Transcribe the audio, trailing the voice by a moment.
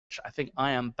I think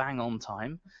I am bang on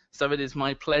time. So it is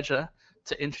my pleasure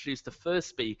to introduce the first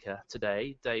speaker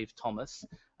today, Dave Thomas.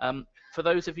 For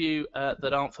those of you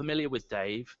that aren't familiar with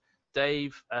Dave,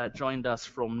 Dave joined us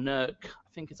from NERC,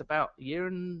 I think it's about a year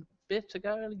and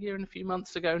a few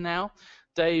months ago now.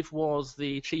 Dave was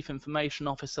the Chief Information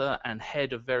Officer and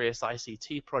head of various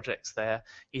ICT projects there.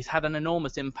 He's had an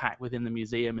enormous impact within the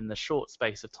museum in the short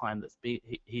space of time that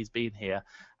he's been here.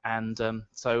 And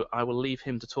so I will leave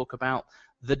him to talk about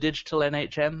the digital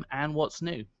NHM and what's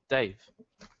new. Dave.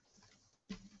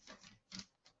 I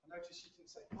noticed you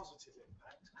didn't say positive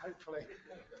impact. Hopefully,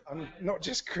 I'm not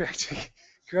just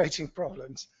creating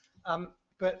problems.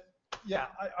 But yeah,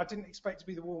 I didn't expect to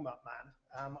be the warm-up man.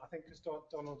 I think because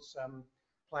Donald's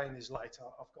playing is later,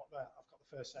 I've got the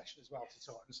first session as well to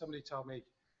talk. And somebody told me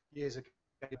years ago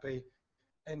to be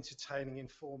entertaining,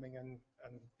 informing, and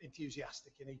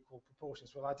enthusiastic in equal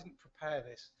proportions. Well, I didn't prepare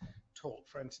this talk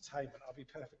for entertainment, I'll be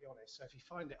perfectly honest. So if you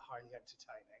find it highly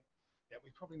entertaining, yeah,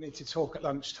 we probably need to talk at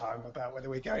lunchtime about whether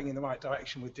we're going in the right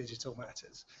direction with digital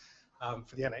matters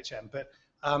for the NHM. But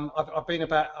I've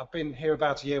been here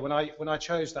about a year. When I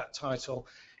chose that title,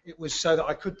 it was so that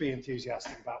I could be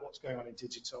enthusiastic about what's going on in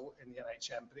digital in the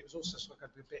NHM, but it was also sort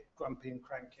of a bit grumpy and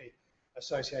cranky,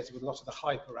 associated with a lot of the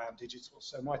hype around digital.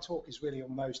 So my talk is really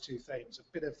on those two themes: a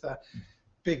bit of the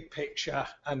big picture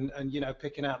and you know,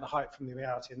 picking out the hype from the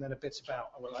reality, and then a bit about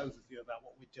an overview about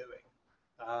what we're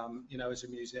doing, you know, as a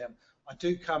museum. I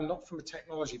do come not from a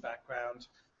technology background,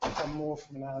 I come more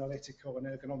from an analytical and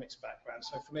ergonomics background.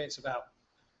 So for me, it's about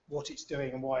what it's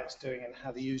doing and why it's doing and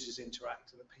how the users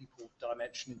interact, and the people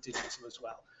dimension in digital as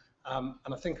well.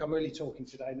 And I think I'm really talking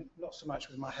today, not so much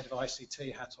with my head of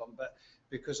ICT hat on, but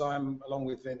because I'm, along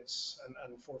with Vince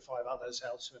and 4 or 5 others,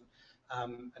 Elton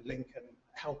and Lincoln,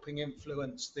 helping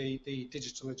influence the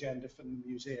digital agenda for the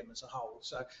museum as a whole.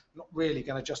 So I'm not really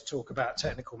going to just talk about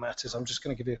technical matters. I'm just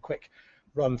going to give you a quick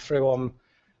run through on,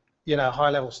 you know,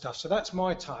 high level stuff. So that's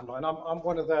my timeline. I'm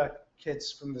one of the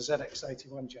kids from the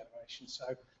ZX81 generation. So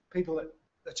people that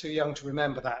are too young to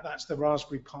remember that, that's the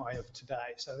Raspberry Pi of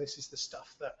today. So this is the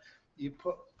stuff that you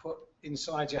put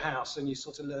inside your house and you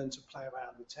sort of learn to play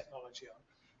around with technology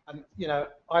on. And you know,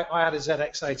 I had a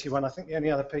ZX81. I think the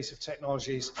only other piece of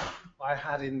technologies I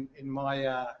had in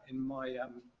my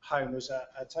home was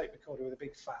a tape recorder with a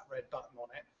big fat red button on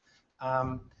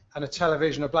it, and a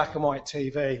television, a black and white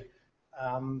TV,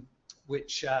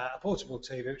 which a portable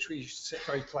TV, which we used to sit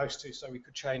very close to so we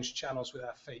could change channels with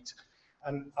our feet.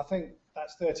 And I think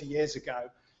that's 30 years ago.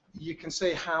 You can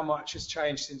see how much has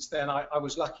changed since then. I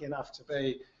was lucky enough to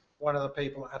be one of the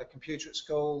people that had a computer at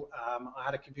school. I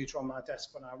had a computer on my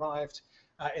desk when I arrived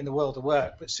in the world of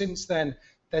work. But since then,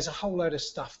 there's a whole load of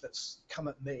stuff that's come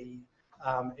at me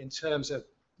in terms of,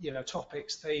 you know,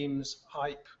 topics, themes,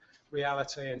 hype,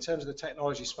 reality, in terms of the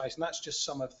technology space. And that's just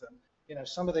some of them. You know,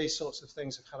 some of these sorts of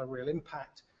things have had a real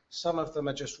impact. Some of them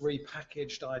are just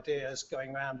repackaged ideas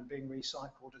going around and being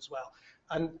recycled as well.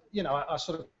 And you know,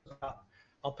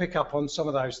 I'll pick up on some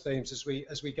of those themes as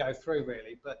we go through,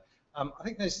 really. But I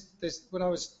think there's when I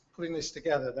was putting this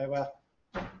together, there were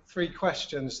 3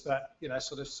 questions that, you know,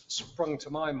 sort of sprung to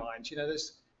my mind. You know,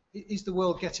 is the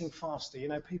world getting faster? You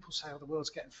know, people say, oh, the world's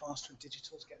getting faster and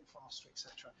digital's getting faster,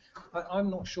 etc. I'm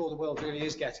not sure the world really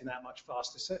is getting that much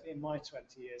faster. Certainly in my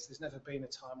 20 years, there's never been a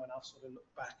time when I've sort of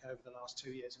looked back over the last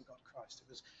 2 years and gone, Christ, it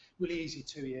was really easy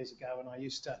 2 years ago, and I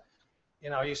used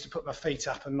to put my feet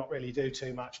up and not really do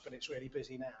too much, but it's really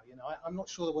busy now. You know, I'm not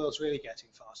sure the world's really getting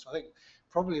faster. I think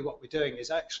probably what we're doing is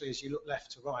actually, as you look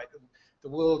left to right, the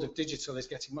world of digital is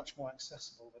getting much more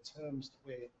accessible. The terms that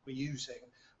we're using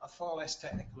are far less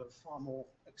technical and far more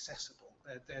accessible.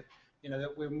 You know,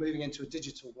 that we're moving into a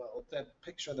digital world. The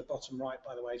picture at the bottom right,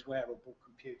 by the way, is wearable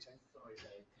computing. Sorry,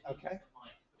 Dave. Okay.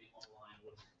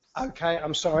 Okay,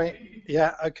 I'm sorry.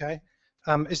 Yeah, okay.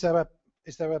 Is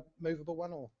there a movable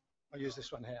one, or I'll use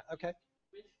this one here? Okay.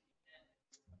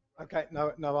 Okay,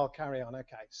 no, I'll carry on.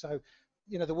 Okay, so,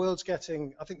 you know, I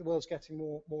think the world's getting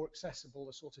more accessible.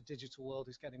 The sort of digital world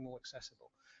is getting more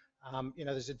accessible. You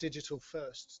know, there's a digital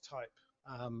first type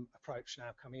approach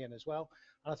now coming in as well.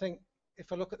 And I think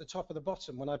if I look at the top of the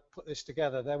bottom, when I put this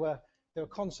together, there were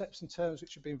concepts and terms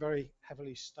which have been very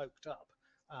heavily stoked up,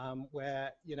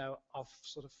 where, you know, I've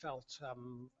sort of felt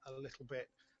a little bit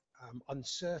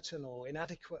uncertain or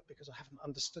inadequate because I haven't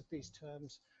understood these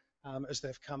terms as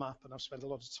they've come up, and I've spent a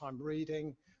lot of time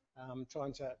reading,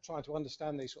 trying to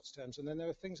understand these sorts of terms. And then there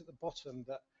are things at the bottom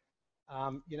that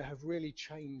you know, have really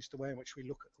changed the way in which we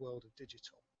look at the world of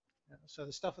digital. So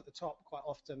the stuff at the top quite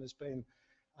often has been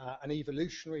an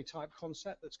evolutionary type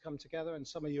concept that's come together, and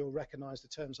some of you will recognize the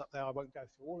terms up there. I won't go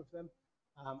through all of them.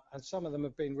 And some of them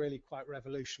have been really quite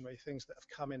revolutionary, things that have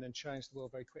come in and changed the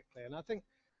world very quickly. And I think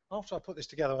after I put this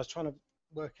together, I was trying to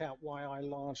work out why I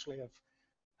largely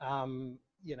have,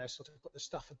 you know, sort of put the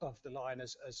stuff above the line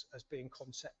as being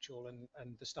conceptual,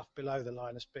 and the stuff below the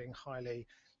line as being highly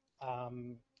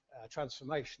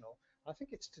transformational. I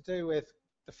think it's to do with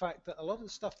the fact that a lot of the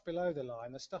stuff below the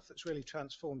line, the stuff that's really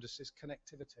transformed us, is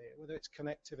connectivity, whether it's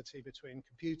connectivity between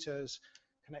computers,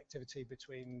 connectivity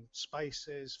between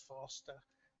spaces, faster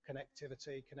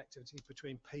connectivity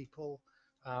between people,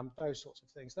 those sorts of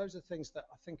things. Those are things that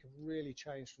I think have really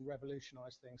changed and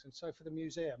revolutionized things. And so for the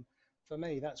museum, for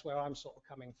me, that's where I'm sort of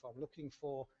coming from, looking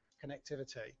for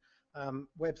connectivity.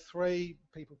 Web3,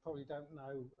 people probably don't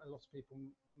know, a lot of people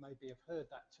maybe have heard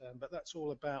that term, but that's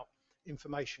all about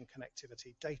information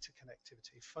connectivity, data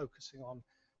connectivity, focusing on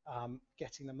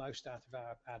getting the most out of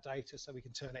our data so we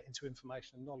can turn it into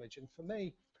information and knowledge. And for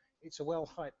me, it's a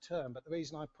well-hyped term, but the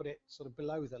reason I put it sort of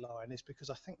below the line is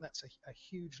because I think that's a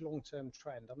huge long-term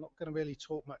trend. I'm not going to really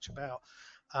talk much about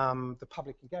the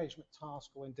public engagement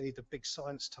task or indeed the big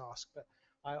science task, but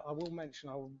I will mention,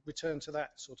 I'll return to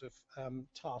that sort of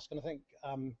task. And I think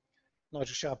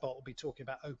Nigel Shadbolt will be talking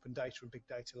about open data and big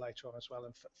data later on as well.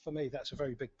 And for me, that's a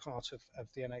very big part of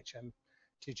the NHM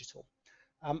digital.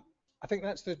 I think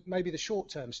that's maybe the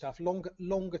short-term stuff.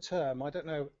 Longer term, I don't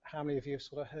know how many of you have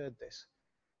sort of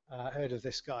heard of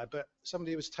this guy, but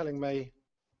somebody was telling me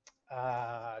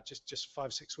just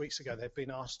 5-6 weeks ago, they'd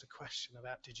been asked a question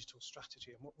about digital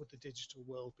strategy and what would the digital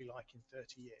world be like in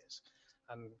 30 years.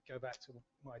 And go back to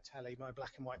my telly, my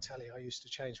black and white telly I used to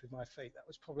change with my feet. That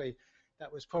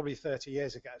was probably 30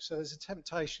 years ago. So there's a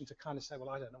temptation to kind of say, well,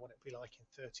 I don't know what it'd be like in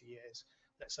 30 years.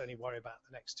 Let's only worry about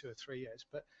the next 2 or 3 years.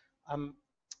 But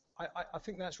I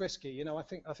think that's risky. You know, I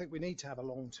think we need to have a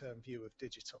long-term view of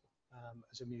digital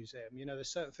as a museum. You know,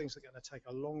 there's certain things that are going to take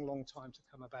a long time to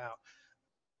come about.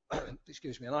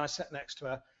 Excuse me. And I sat next to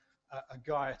a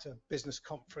guy at a business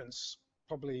conference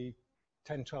probably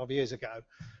 10, 12 years ago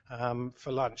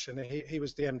for lunch, and he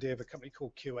was the MD of a company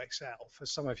called QXL. For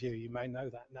some of you, you may know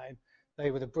that name.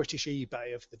 They were the British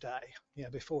eBay of the day. You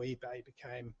know, before eBay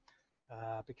became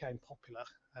popular,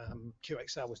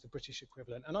 QXL was the British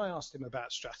equivalent. And I asked him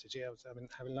about strategy. I was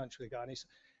having lunch with a guy, and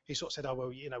he sort of said, "Oh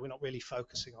well, you know, we're not really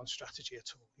focusing on strategy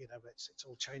at all. You know, it's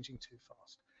all changing too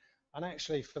fast." And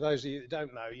actually, for those of you that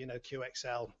don't know, you know,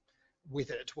 QXL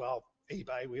withered while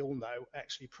eBay, we all know,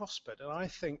 actually prospered. And I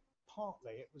think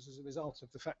partly it was as a result of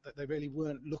the fact that they really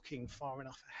weren't looking far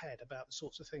enough ahead about the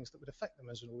sorts of things that would affect them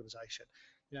as an organization.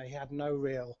 You know, he had no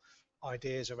real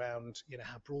ideas around, you know,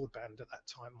 how broadband at that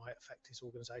time might affect his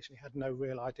organization. He had no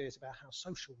real ideas about how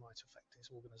social might affect his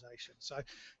organization. So,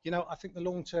 you know, I think the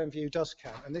long-term view does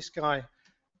count. And this guy,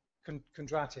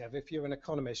 Kondratiev, if you're an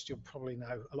economist, you'll probably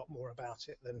know a lot more about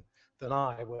it than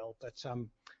I will. But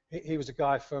he was a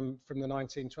guy from the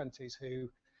 1920s who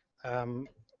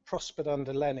prospered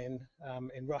under Lenin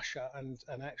in Russia and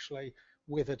actually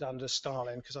withered under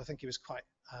Stalin, because I think he was quite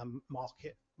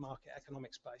market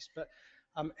economics based. But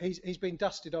he's been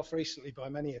dusted off recently by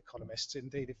many economists,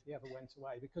 indeed, if he ever went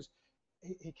away, because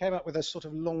he came up with a sort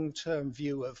of long-term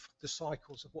view of the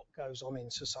cycles of what goes on in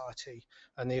society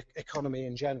and the economy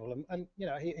in general. And you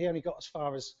know, he only got as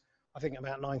far as, I think,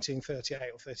 about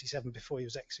 1938 or 37 before he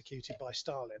was executed by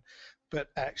Stalin. But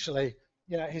actually,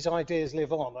 you know, his ideas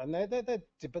live on, and they're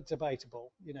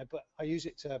debatable, you know, but I use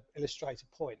it to illustrate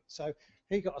a point. So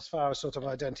he got as far as sort of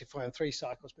identifying 3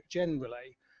 cycles, but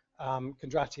generally,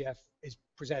 Kondratiev is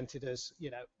presented as, you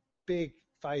know, big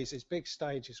phases, big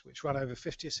stages, which run over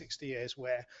 50 or 60 years,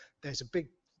 where there's a big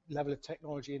level of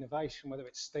technology innovation, whether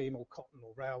it's steam or cotton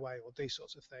or railway or these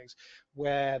sorts of things,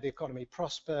 where the economy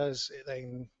prospers, it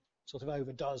then sort of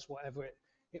overdoes whatever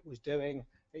it was doing,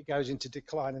 it goes into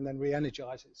decline and then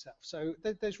re-energizes itself. So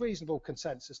there's reasonable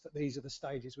consensus that these are the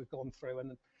stages we've gone through,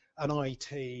 and an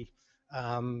IT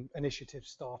initiative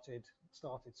started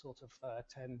sort of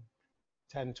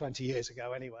 10, 20 years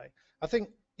ago anyway. I think,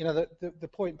 you know, the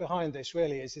point behind this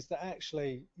really is that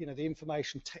actually, you know, the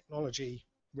information technology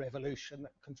revolution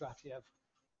that Kondratiev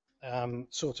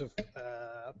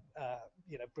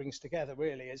you know, brings together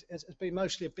really has been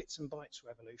mostly a bits and bytes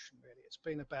revolution, really. It's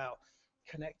been about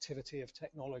connectivity of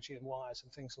technology and wires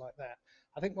and things like that.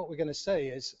 I think what we're going to see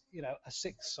is, you know, a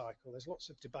 6th cycle. There's lots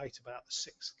of debate about the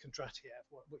 6th Kondratiev,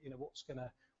 you know,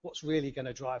 what's really going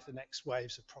to drive the next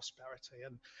waves of prosperity.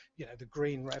 And, you know, the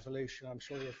green revolution, I'm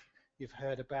sure you've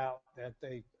heard about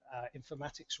the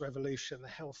informatics revolution, the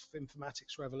health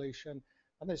informatics revolution,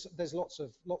 and there's lots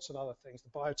of other things, the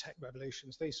biotech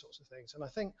revolutions, these sorts of things. And I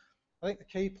think I think the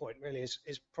key point really is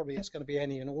probably it's going to be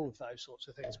any and all of those sorts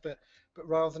of things, but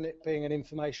rather than it being an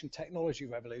information technology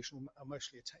revolution, or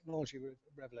mostly a technology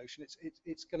revolution,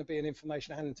 it's going to be an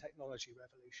information and technology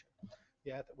revolution.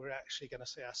 Yeah, that we're actually going to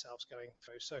see ourselves going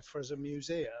through. So for as a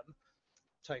museum,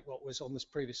 take what was on this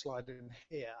previous slide in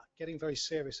here, getting very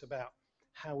serious about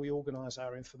how we organize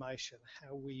our information,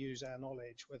 how we use our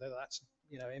knowledge, whether that's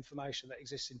information that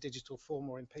exists in digital form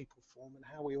or in people form, and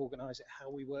how we organize it, how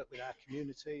we work with our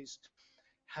communities,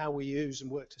 how we use and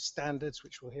work to standards,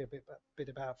 which we'll hear a bit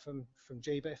about from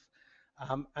GBIF,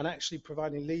 and actually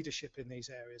providing leadership in these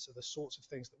areas are the sorts of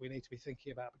things that we need to be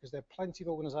thinking about, because there are plenty of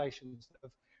organizations that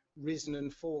have risen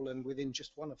and fallen within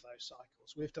just one of those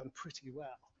cycles. We've done pretty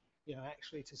well,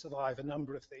 actually to survive a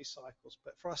number of these cycles,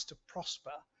 but for us to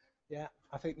prosper, yeah,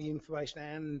 I think the information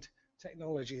and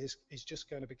technology is just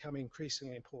going to become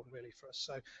increasingly important really for us.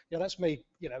 So yeah, that's me,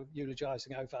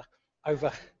 eulogizing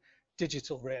over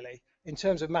digital really. In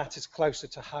terms of matters closer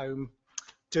to home,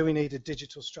 do we need a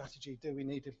digital strategy? Do we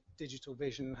need a digital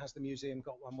vision? Has the museum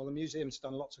got one? Well, the museum's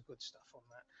done lots of good stuff on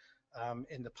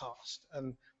that in the past,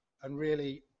 and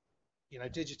really,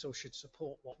 digital should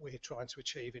support what we're trying to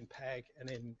achieve in PEG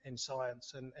and in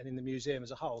science and in the museum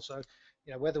as a whole. So,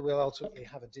 whether we'll ultimately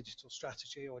have a digital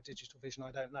strategy or a digital vision,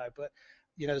 I don't know. But,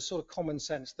 the sort of common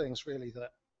sense things really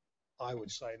that I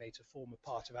would say need to form a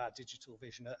part of our digital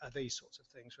vision are these sorts of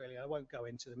things really. I won't go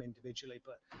into them individually,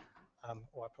 but,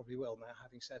 or I probably will now,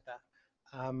 having said that.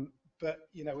 But,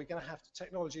 we're going to have to,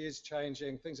 technology is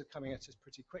changing, things are coming at us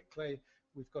pretty quickly.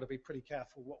 We've got to be pretty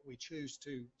careful what we choose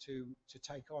to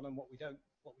take on and what we don't.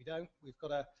 We've got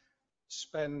to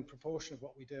spend proportion of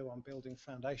what we do on building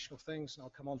foundational things, and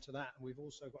I'll come on to that. And we've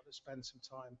also got to spend some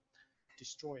time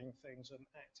destroying things and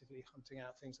actively hunting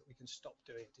out things that we can stop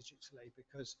doing digitally,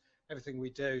 because everything we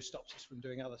do stops us from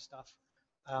doing other stuff.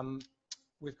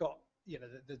 We've got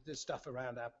the stuff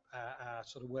around our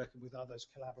sort of working with others,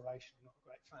 collaboration. I'm not a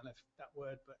great fan of that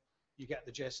word, but you get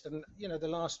the gist. And the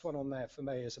last one on there for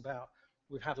me is about,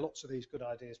 we've had lots of these good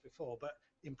ideas before, but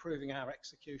improving our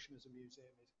execution as a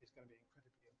museum is going to be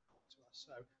incredibly important to us.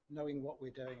 So knowing what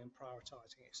we're doing and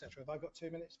prioritising, etc. Have I got 2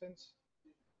 minutes, Vince?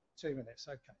 2 minutes,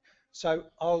 okay. So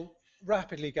I'll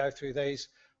rapidly go through these.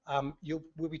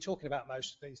 We'll be talking about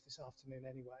most of these this afternoon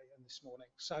anyway, and this morning.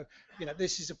 So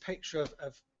this is a picture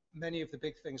of many of the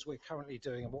big things we're currently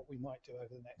doing and what we might do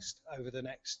over the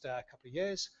next couple of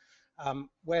years.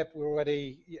 Web, we're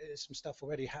already, some stuff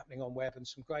already happening on web, and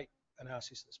some great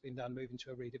analysis that's been done moving to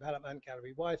a redevelopment.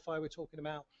 Gallery Wi-Fi we're talking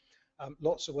about.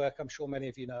 Lots of work, I'm sure many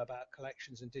of you know about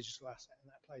collections and digital asset, and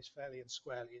that plays fairly and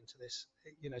squarely into this,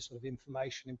 sort of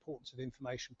importance of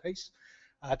information piece.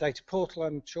 Data portal,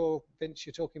 I'm sure, Vince,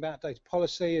 you're talking about. Data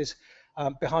policy is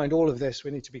behind all of this. We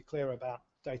need to be clear about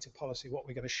data policy, what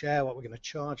we're going to share, what we're going to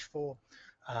charge for,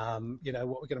 what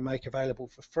we're going to make available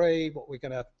for free, what we're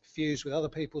going to fuse with other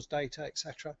people's data,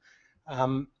 etc.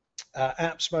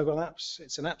 Apps, mobile apps,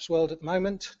 it's an apps world at the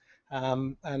moment,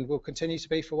 and will continue to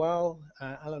be for a while.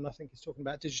 Alan, I think, is talking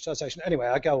about digitization. Anyway,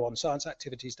 I go on. Science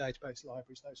activities, database,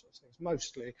 libraries, those sorts of things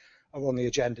mostly are on the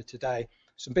agenda today.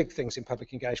 Some big things in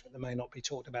public engagement that may not be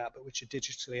talked about, but which are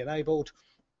digitally enabled,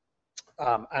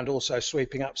 and also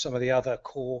sweeping up some of the other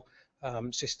core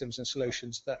systems and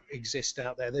solutions that exist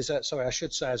out there. Sorry, I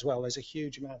should say as well, there's a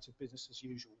huge amount of business as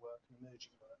usual work and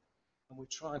emerging work. And we're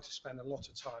trying to spend a lot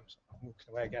of time, I'm walking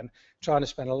away again, trying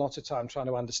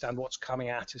to understand what's coming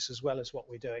at us as well as what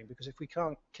we're doing, because if we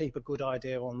can't keep a good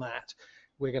idea on that,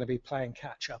 we're going to be playing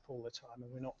catch up all the time,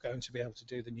 and we're not going to be able to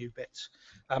do the new bits.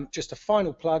 Just a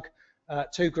final plug,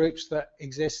 2 groups that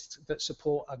exist that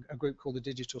support a group called the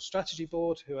Digital Strategy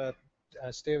Board, who are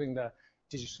steering the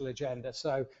digital agenda.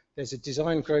 So there's a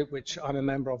design group, which I'm a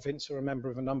member of, Vince are a member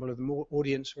of, a number of the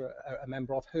audience are a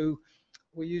member of, who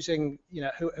we're using,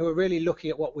 who are really looking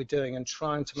at what we're doing and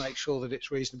trying to make sure that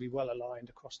it's reasonably well aligned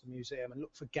across the museum, and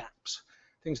look for gaps,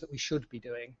 things that we should be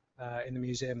doing in the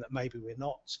museum that maybe we're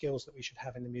not, skills that we should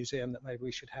have in the museum that maybe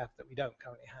we should have that we don't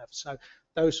currently have. So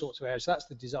those sorts of areas, that's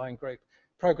the design group.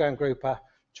 Program group are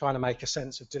trying to make a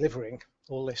sense of delivering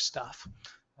all this stuff.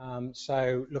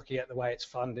 So looking at the way it's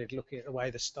funded, looking at the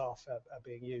way the staff are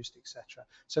being used, etc.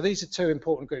 So these are 2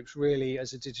 important groups really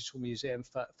as a digital museum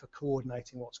for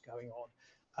coordinating what's going on.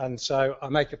 And so I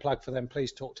make a plug for them.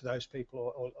 Please talk to those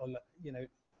people, or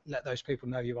let those people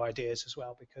know your ideas as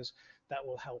well, because that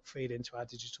will help feed into our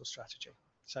digital strategy.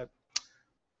 So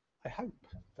I hope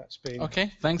that's been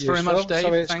okay. Thanks useful. very much, Dave.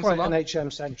 Sorry, it's thanks quite a lot.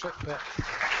 NHM centric, but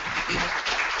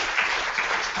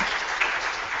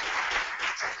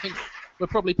I think we're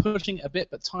probably pushing it a bit,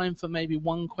 but time for maybe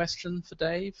one question for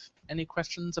Dave. Any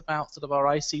questions about sort of our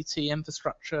ICT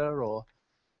infrastructure or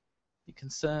Any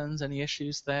concerns, any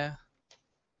issues there?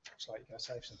 Looks like you're going to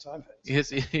save some time. Yes,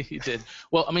 he did.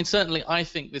 Well, I mean, certainly I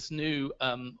think this new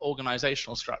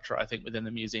organizational structure, I think, within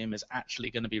the museum is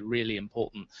actually going to be really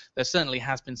important. There certainly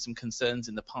has been some concerns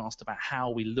in the past about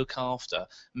how we look after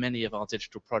many of our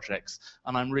digital projects,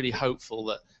 and I'm really hopeful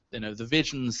that, you know, the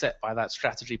vision set by that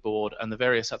strategy board and the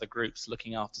various other groups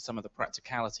looking after some of the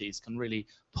practicalities can really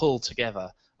pull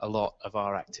together a lot of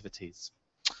our activities.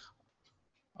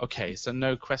 Okay, so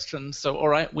no questions. So all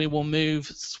right, we will move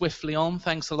swiftly on.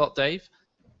 Thanks a lot, Dave.